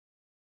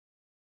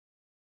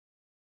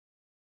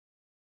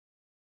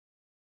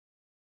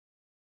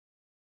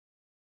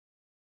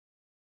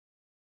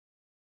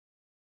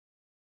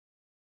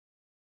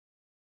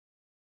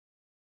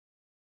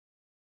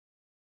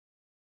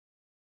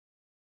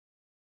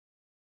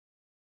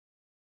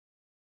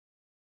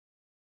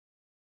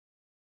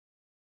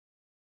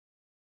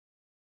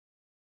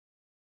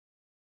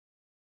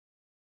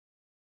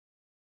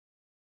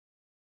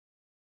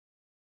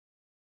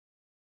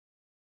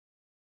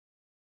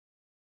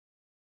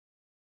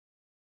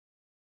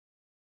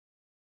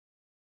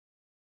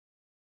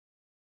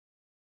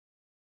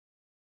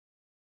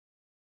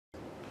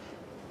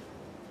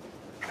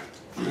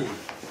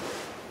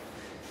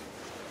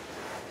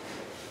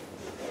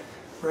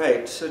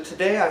Right, so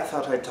today I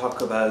thought I'd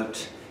talk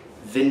about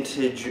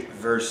vintage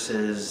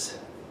versus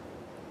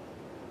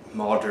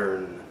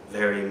modern,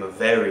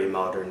 very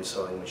modern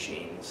sewing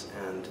machines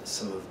and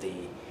some of the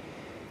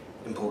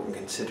important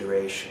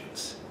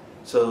considerations.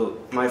 So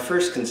my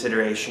first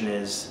consideration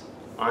is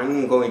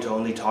I'm going to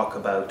only talk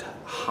about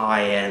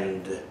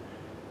high-end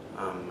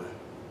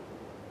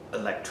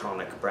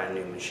electronic brand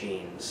new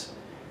machines,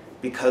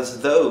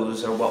 because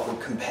those are what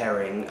we're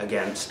comparing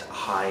against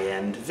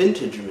high-end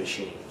vintage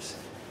machines.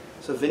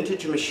 So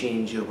vintage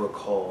machines, you'll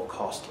recall,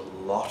 cost a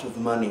lot of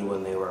money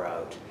when they were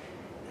out,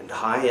 and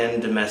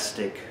high-end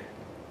domestic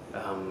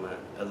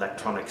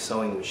electronic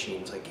sewing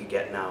machines like you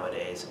get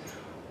nowadays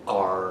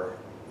are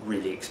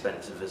really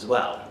expensive as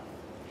well.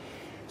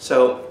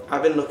 So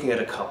I've been looking at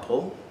a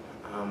couple,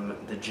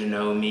 the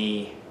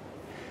Janome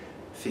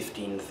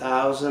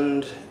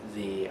 15,000,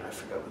 the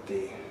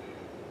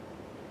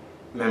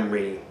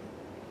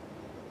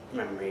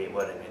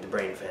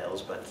brain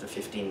fails, but the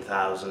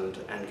 15,000,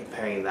 and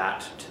comparing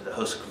that to the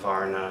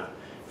Husqvarna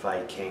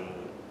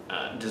Viking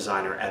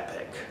Designer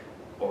Epic,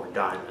 or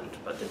Diamond,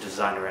 but the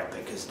Designer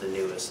Epic is the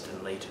newest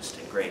and latest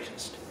and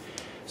greatest.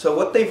 So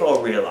what they've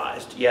all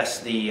realized, yes,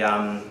 the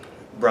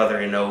Brother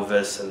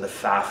Innovus and the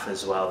FAF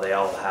as well,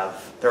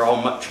 they're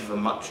all much of a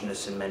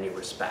muchness in many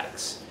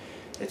respects.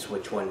 It's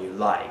which one you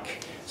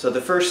like. So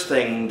the first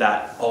thing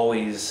that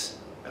always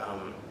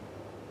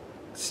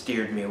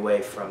steered me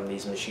away from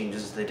these machines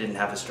is they didn't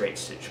have a straight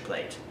stitch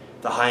plate.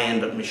 The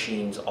high-end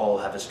machines all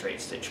have a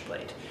straight stitch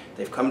plate.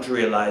 They've come to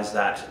realize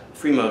that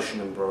free motion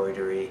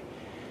embroidery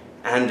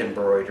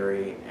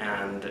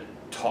and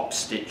top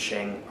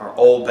stitching are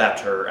all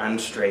better and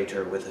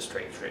straighter with a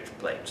straight stitch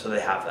plate. So they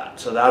have that.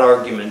 So that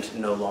argument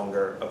no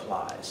longer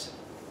applies.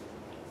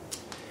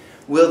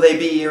 Will they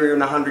be here in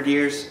 100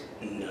 years?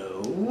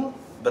 No,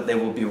 but they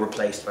will be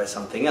replaced by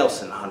something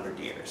else in 100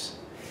 years.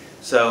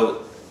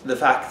 So the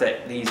fact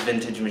that these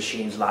vintage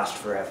machines last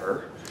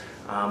forever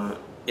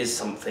is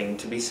something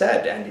to be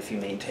said, and if you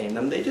maintain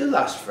them, they do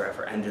last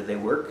forever. And do they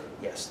work?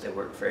 Yes, they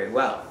work very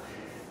well.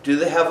 Do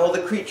they have all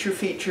the creature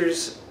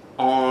features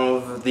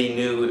of the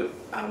new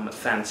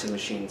fancy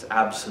machines?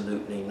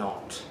 Absolutely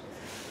not.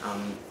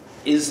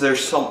 Is there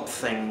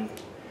something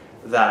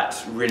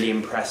that really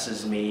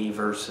impresses me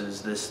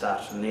versus this,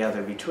 that, and the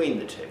other between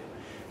the two?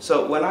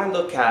 So when I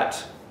look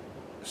at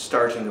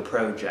starting a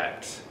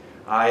project,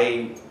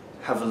 I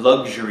have a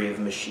luxury of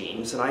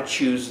machines, and I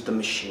choose the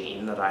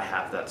machine that I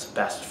have that's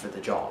best for the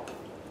job.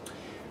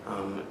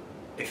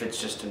 If it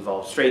just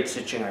involves straight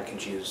stitching, I can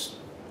choose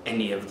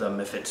any of them.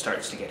 If it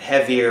starts to get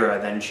heavier, I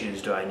then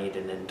choose, do I need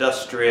an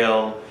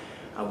industrial,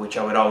 which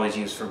I would always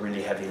use for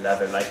really heavy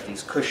leather, like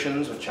these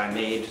cushions, which I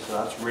made. So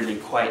that's really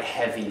quite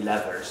heavy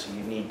leather, so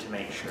you need to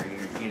make sure you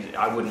use it.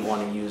 I wouldn't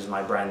want to use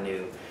my brand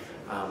new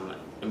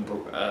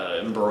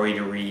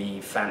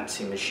embroidery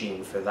fancy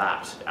machine for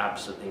that,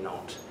 absolutely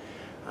not.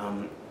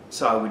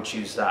 So I would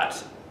choose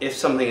that. If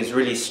something is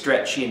really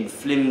stretchy and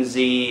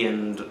flimsy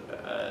and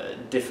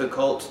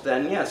difficult,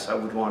 then yes, I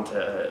would want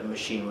a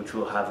machine which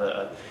will have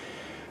a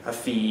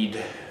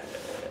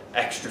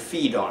extra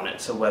feed on it.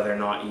 So whether or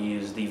not you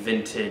use the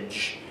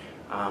vintage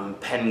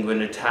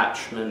penguin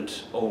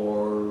attachment,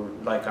 or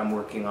like I'm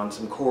working on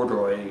some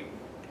corduroy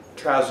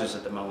trousers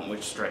at the moment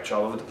which stretch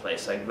all over the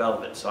place like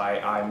velvet. So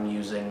I'm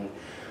using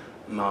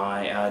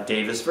my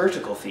Davis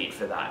vertical feed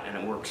for that, and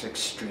it works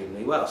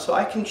extremely well. So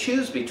I can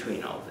choose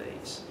between all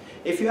these.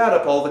 If you add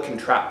up all the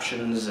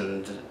contraptions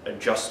and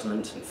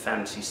adjustments and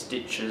fancy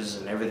stitches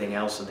and everything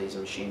else of these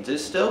machines, it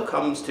still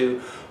comes to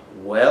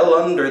well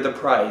under the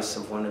price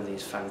of one of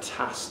these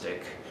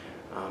fantastic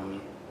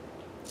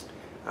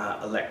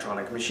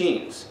electronic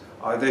machines.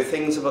 Are there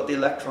things about the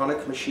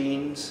electronic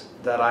machines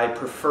that I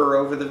prefer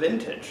over the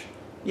vintage?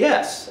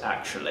 Yes,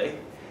 actually.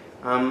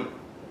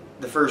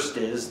 The first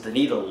is the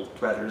needle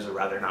threaders are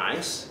rather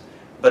nice,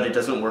 but it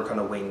doesn't work on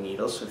a wing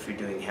needle, so if you're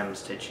doing hem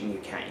stitching, you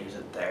can't use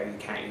it there. You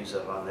can't use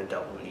it on a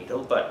double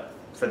needle, but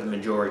for the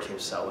majority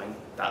of sewing,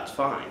 that's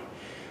fine.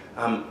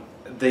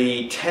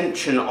 The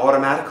tension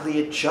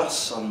automatically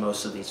adjusts on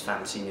most of these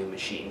fancy new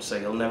machines, so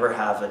you'll never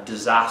have a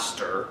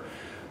disaster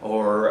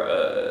or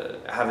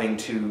having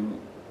to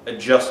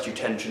adjust your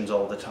tensions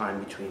all the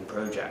time between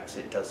projects.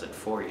 It does it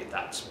for you.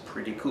 That's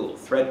pretty cool.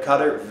 Thread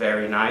cutter,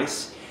 very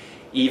nice.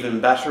 Even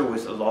better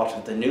with a lot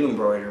of the new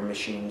embroidery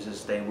machines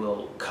is they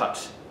will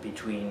cut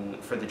between,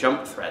 for the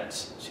jump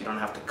threads, so you don't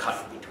have to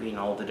cut between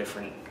all the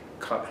different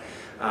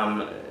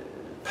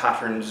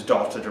patterns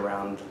dotted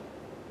around.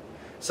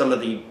 Some of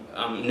the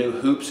new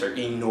hoops are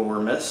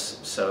enormous,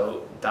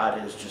 so that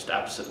is just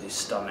absolutely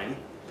stunning.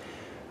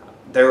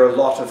 There are a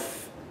lot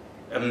of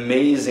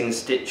amazing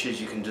stitches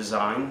you can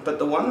design, but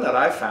the one that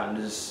I found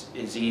is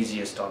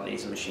easiest on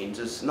these machines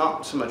is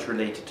not so much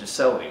related to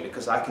sewing,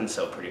 because I can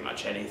sew pretty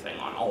much anything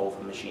on all of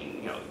the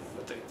machine,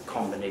 with the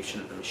combination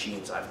of the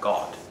machines I've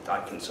got, I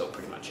can sew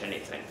pretty much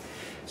anything.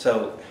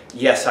 So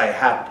yes,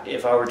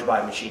 if I were to buy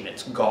a machine,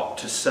 it's got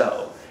to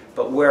sew,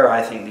 but where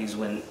I think these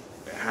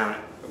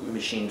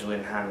machines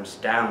win hands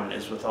down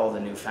is with all the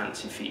new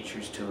fancy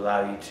features to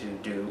allow you to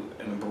do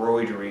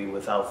embroidery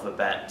with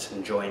alphabets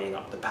and joining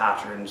up the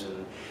patterns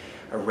and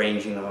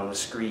arranging them on the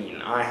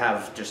screen. I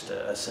have just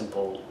a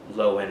simple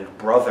low-end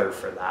brother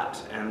for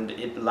that, and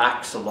it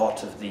lacks a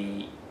lot of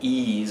the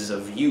ease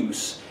of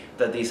use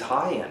that these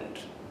high-end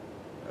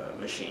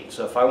machines.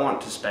 So if I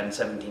want to spend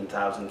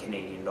 17,000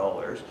 Canadian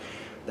dollars,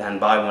 then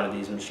buy one of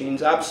these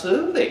machines,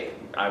 absolutely,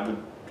 I would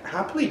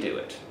happily do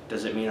it.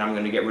 Does it mean I'm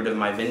going to get rid of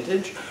my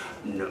vintage?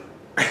 No.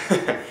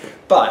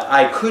 But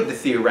I could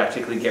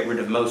theoretically get rid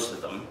of most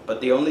of them, but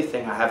the only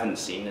thing I haven't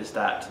seen is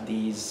that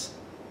these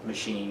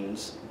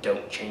machines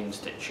don't chain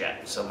stitch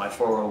yet. So my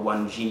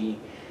 401G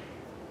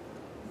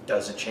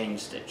does a chain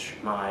stitch.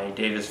 My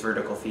Davis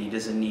vertical feed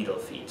is a needle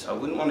feed. So I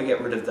wouldn't want to get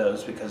rid of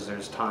those because there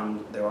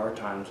are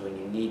times when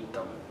you need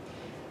them.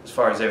 As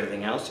far as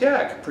everything else, yeah,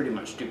 I could pretty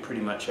much do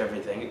pretty much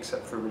everything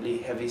except for really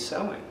heavy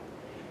sewing.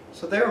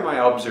 So there are my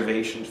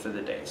observations for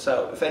the day.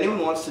 So if anyone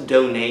wants to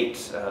donate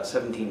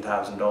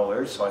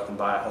 $17,000 so I can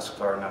buy a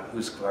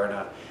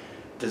Husqvarna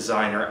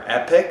Designer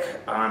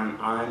Epic,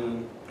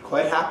 I'm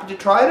quite happy to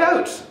try it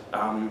out.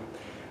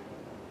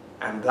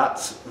 And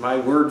that's my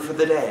word for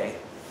the day.